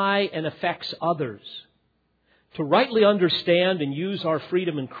seen by and affects others. To rightly understand and use our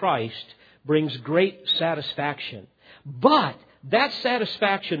freedom in Christ brings great satisfaction. But that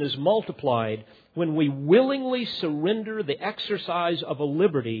satisfaction is multiplied when we willingly surrender the exercise of a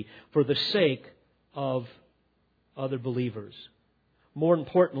liberty for the sake of other believers. More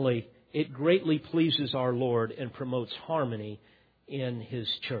importantly, it greatly pleases our Lord and promotes harmony in His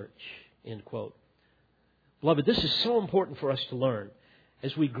church. End quote. Beloved, this is so important for us to learn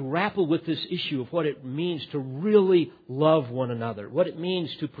as we grapple with this issue of what it means to really love one another, what it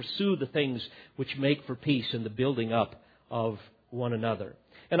means to pursue the things which make for peace and the building up of one another.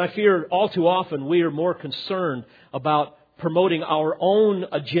 And I fear all too often we are more concerned about promoting our own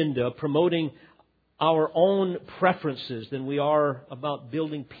agenda, promoting our own preferences than we are about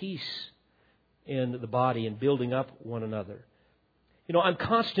building peace in the body and building up one another. You know, I'm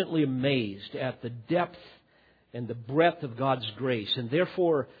constantly amazed at the depth and the breadth of God's grace, and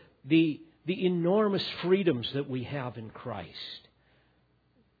therefore the enormous freedoms that we have in Christ.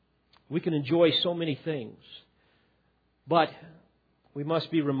 We can enjoy so many things, but we must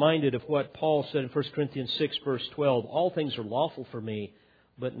be reminded of what Paul said in 1 Corinthians 6, verse 12. All things are lawful for me,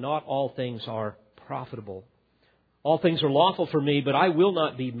 but not all things are profitable. All things are lawful for me, but I will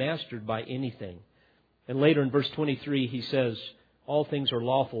not be mastered by anything. And later in verse 23, he says, all things are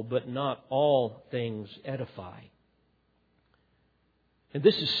lawful, but not all things edify. And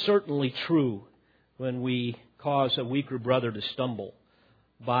this is certainly true when we cause a weaker brother to stumble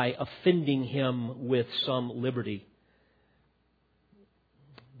by offending him with some liberty.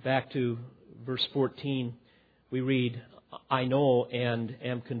 Back to verse 14, we read, I know and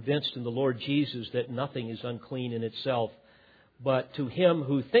am convinced in the Lord Jesus that nothing is unclean in itself, but to him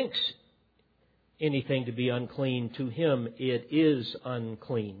who thinks anything to be unclean, to him it is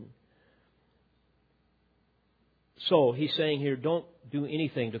unclean. So he's saying here, don't do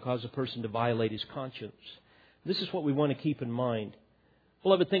anything to cause a person to violate his conscience. This is what we want to keep in mind.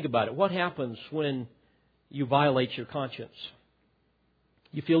 Beloved, think about it. What happens when you violate your conscience?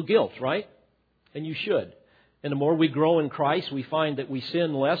 You feel guilt, right? And you should. And the more we grow in Christ, we find that we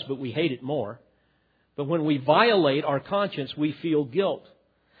sin less, but we hate it more. But when we violate our conscience, we feel guilt.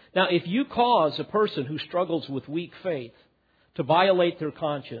 Now, if you cause a person who struggles with weak faith to violate their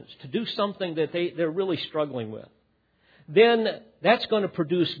conscience, to do something that they're really struggling with, then that's going to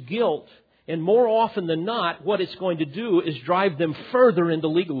produce guilt. And more often than not, what it's going to do is drive them further into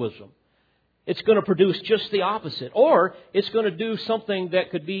legalism. It's going to produce just the opposite. Or it's going to do something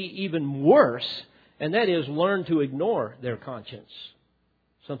that could be even worse, and that is learn to ignore their conscience.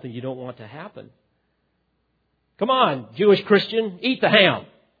 Something you don't want to happen. Come on, Jewish Christian, eat the ham.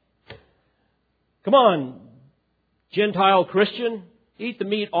 Come on, Gentile Christian, eat the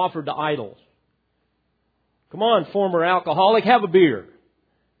meat offered to idols. Come on, former alcoholic, have a beer.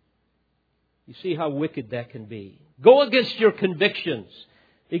 You see how wicked that can be. Go against your convictions.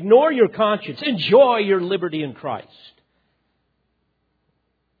 Ignore your conscience. Enjoy your liberty in Christ.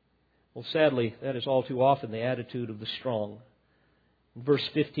 Well, sadly, that is all too often the attitude of the strong. In verse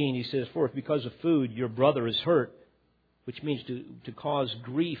 15, he says, for if because of food your brother is hurt, which means to cause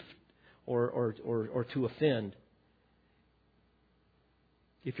grief or to offend.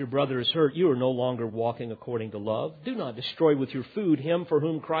 If your brother is hurt, you are no longer walking according to love. Do not destroy with your food him for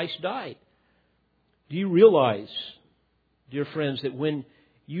whom Christ died. Do you realize, dear friends, that when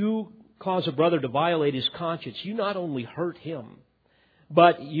you cause a brother to violate his conscience, you not only hurt him,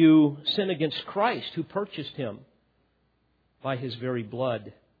 but you sin against Christ who purchased him by his very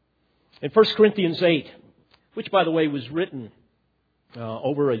blood. In 1 Corinthians 8, which, by the way, was written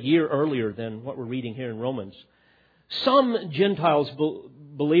over a year earlier than what we're reading here in Romans, some Gentiles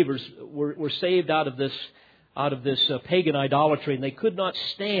believers were saved out of this pagan idolatry, and they could not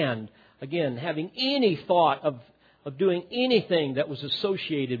stand, again, having any thought of doing anything that was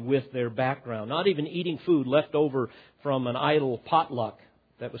associated with their background, not even eating food left over from an idol potluck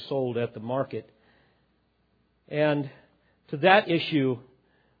that was sold at the market. And to that issue,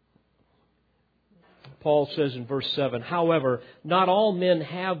 Paul says in verse 7, however, not all men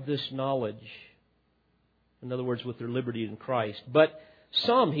have this knowledge. In other words, with their liberty in Christ. But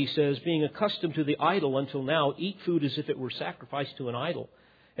some, he says, being accustomed to the idol until now, eat food as if it were sacrificed to an idol.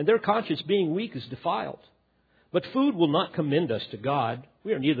 And their conscience being weak is defiled. But food will not commend us to God.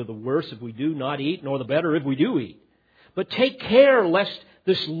 We are neither the worse if we do not eat, nor the better if we do eat. But take care lest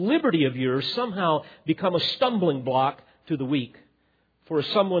this liberty of yours somehow become a stumbling block to the weak. For if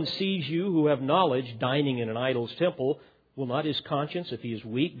someone sees you who have knowledge dining in an idol's temple, will not his conscience, if he is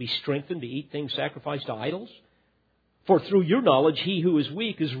weak, be strengthened to eat things sacrificed to idols? For through your knowledge he who is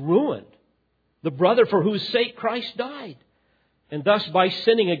weak is ruined, the brother for whose sake Christ died. And thus, by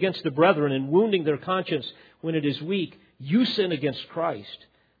sinning against the brethren and wounding their conscience when it is weak, you sin against Christ.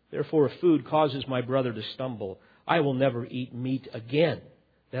 Therefore, if food causes my brother to stumble, I will never eat meat again,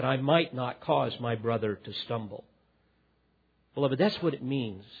 that I might not cause my brother to stumble. Beloved, that's what it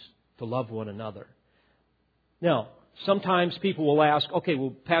means to love one another. Now, sometimes people will ask, okay,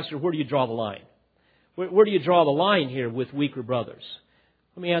 well, Pastor, where do you draw the line? Where do you draw the line here with weaker brothers?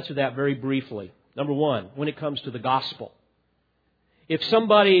 Let me answer that very briefly. Number one, when it comes to the gospel. If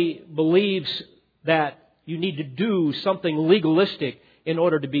somebody believes that you need to do something legalistic in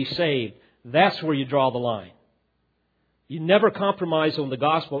order to be saved, that's where you draw the line. You never compromise on the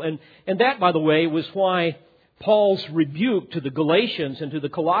gospel. And that, by the way, was why Paul's rebuke to the Galatians and to the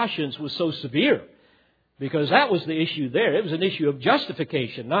Colossians was so severe. Because that was the issue there. It was an issue of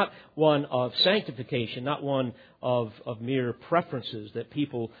justification, not one of sanctification, not one of mere preferences that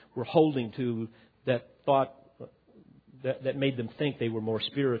people were holding to that made them think they were more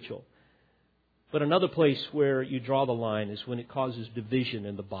spiritual. But another place where you draw the line is when it causes division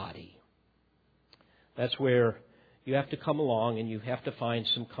in the body. That's where you have to come along and you have to find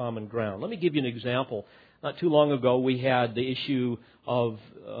some common ground. Let me give you an example. Not too long ago, we had the issue of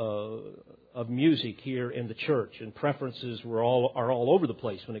music here in the church, and preferences are all over the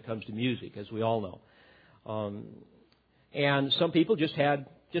place when it comes to music, as we all know. And some people just had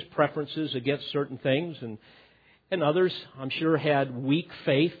preferences against certain things, and others, I'm sure, had weak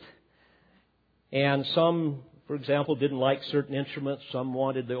faith. And some, for example, didn't like certain instruments. Some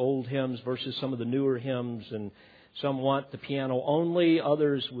wanted the old hymns versus some of the newer hymns, and some want the piano only.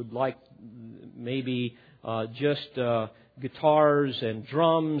 Others would like maybe just guitars and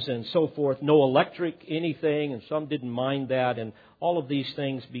drums and so forth, no electric anything, and some didn't mind that. And all of these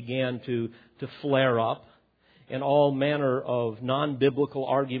things began to flare up, and all manner of non-biblical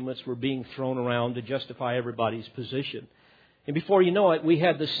arguments were being thrown around to justify everybody's position. And before you know it, we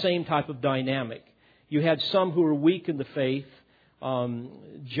had the same type of dynamic. You had some who were weak in the faith,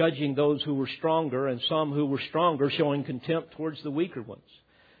 judging those who were stronger, and some who were stronger showing contempt towards the weaker ones.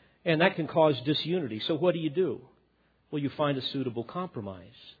 And that can cause disunity. So what do? Well, you find a suitable compromise.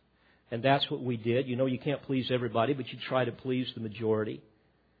 And that's what we did. You know, you can't please everybody, but you try to please the majority.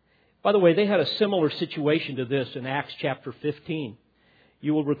 By the way, they had a similar situation to this in Acts chapter 15.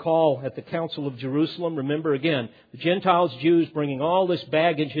 You will recall at the Council of Jerusalem, remember again, the Gentiles, Jews bringing all this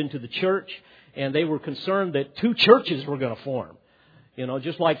baggage into the church, and they were concerned that two churches were going to form. You know,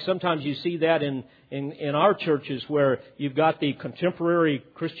 just like sometimes you see that in our churches where you've got the contemporary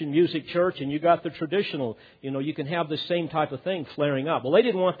Christian music church and you've got the traditional. You know, you can have the same type of thing flaring up. Well, they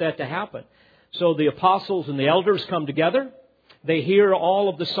didn't want that to happen. So the apostles and the elders come together. They hear all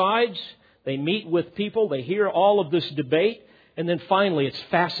of the sides. They meet with people. They hear all of this debate. And then finally, it's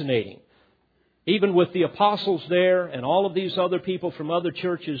fascinating. Even with the apostles there and all of these other people from other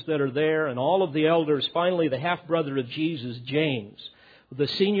churches that are there and all of the elders, finally the half-brother of Jesus, James, the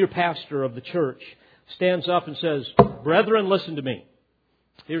senior pastor of the church, stands up and says, "Brethren, listen to me.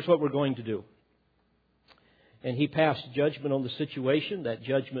 Here's what we're going to do." And he passed judgment on the situation. That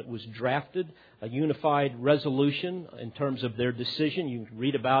judgment was drafted, a unified resolution in terms of their decision. You can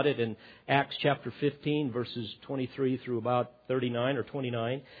read about it in Acts chapter 15, verses 23 through about 39 or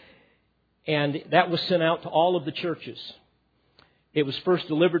 29. And that was sent out to all of the churches. It was first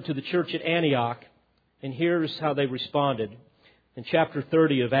delivered to the church at Antioch. And here's how they responded. In chapter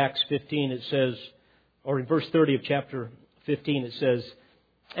 30 of Acts 15, it says, or in verse 30 of chapter 15, it says,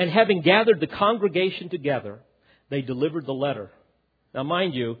 "And having gathered the congregation together, they delivered the letter." Now,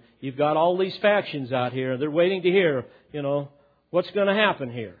 mind you, you've got all these factions out here. They're waiting to hear, what's going to happen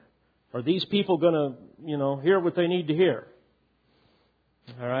here. Are these people going to, hear what they need to hear?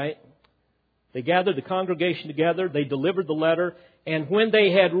 All right. They gathered the congregation together. They delivered the letter. And when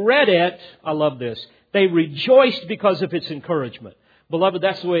they had read it, I love this, they rejoiced because of its encouragement. Beloved,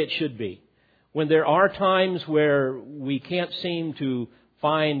 that's the way it should be. When there are times where we can't seem to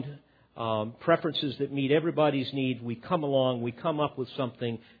find preferences that meet everybody's need, we come along, we come up with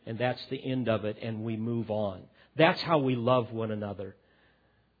something, and that's the end of it, and we move on. That's how we love one another.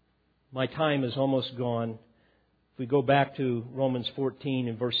 My time is almost gone. If we go back to Romans 14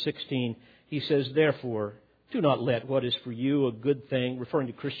 and verse 16, he says, "Therefore, do not let what is for you a good thing," referring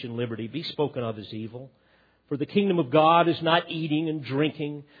to Christian liberty, "be spoken of as evil. For the kingdom of God is not eating and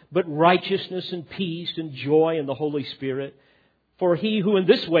drinking, but righteousness and peace and joy in the Holy Spirit. For he who in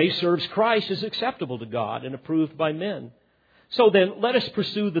this way serves Christ is acceptable to God and approved by men. So then, let us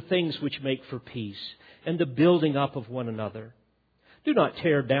pursue the things which make for peace and the building up of one another. Do not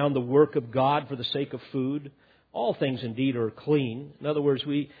tear down the work of God for the sake of food. All things indeed are clean." In other words,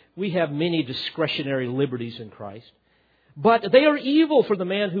 we have many discretionary liberties in Christ. But they are evil for the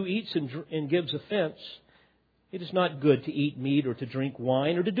man who eats and gives offense. It is not good to eat meat or to drink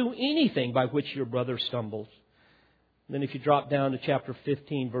wine or to do anything by which your brother stumbles. And then if you drop down to chapter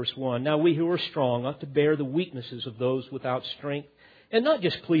 15, verse 1, now we who are strong ought to bear the weaknesses of those without strength and not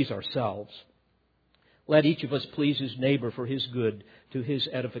just please ourselves. Let each of us please his neighbor for his good, to his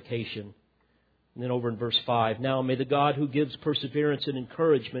edification. And then over in verse 5, now may the God who gives perseverance and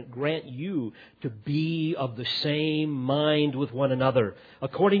encouragement grant you to be of the same mind with one another,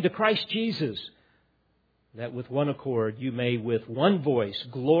 according to Christ Jesus, that with one accord you may with one voice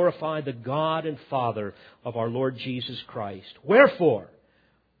glorify the God and Father of our Lord Jesus Christ. Wherefore,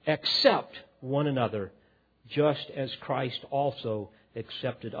 accept one another, just as Christ also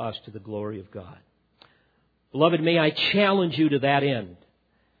accepted us to the glory of God. Beloved, may I challenge you to that end.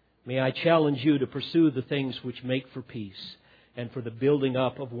 May I challenge you to pursue the things which make for peace and for the building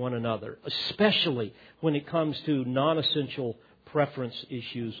up of one another, especially when it comes to non-essential preference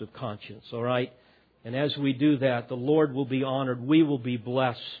issues of conscience, all right? And as we do that, the Lord will be honored, we will be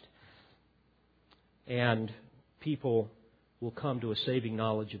blessed, and people will come to a saving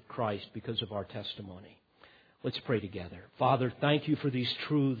knowledge of Christ because of our testimony. Let's pray together. Father, thank you for these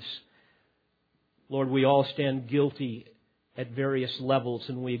truths. Lord, we all stand guilty at various levels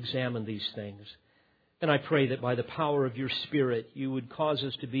and we examine these things. And I pray that by the power of your Spirit, you would cause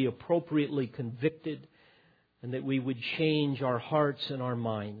us to be appropriately convicted and that we would change our hearts and our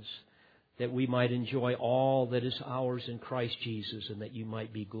minds, that we might enjoy all that is ours in Christ Jesus and that you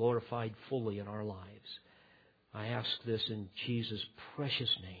might be glorified fully in our lives. I ask this in Jesus'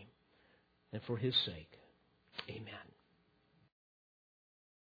 precious name and for his sake. Amen.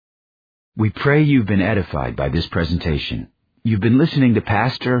 We pray you've been edified by this presentation. You've been listening to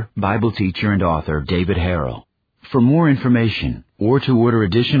Pastor, Bible teacher, and author David Harrell. For more information or to order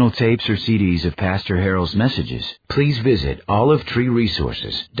additional tapes or CDs of Pastor Harrell's messages, please visit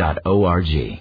olivetreeresources.org.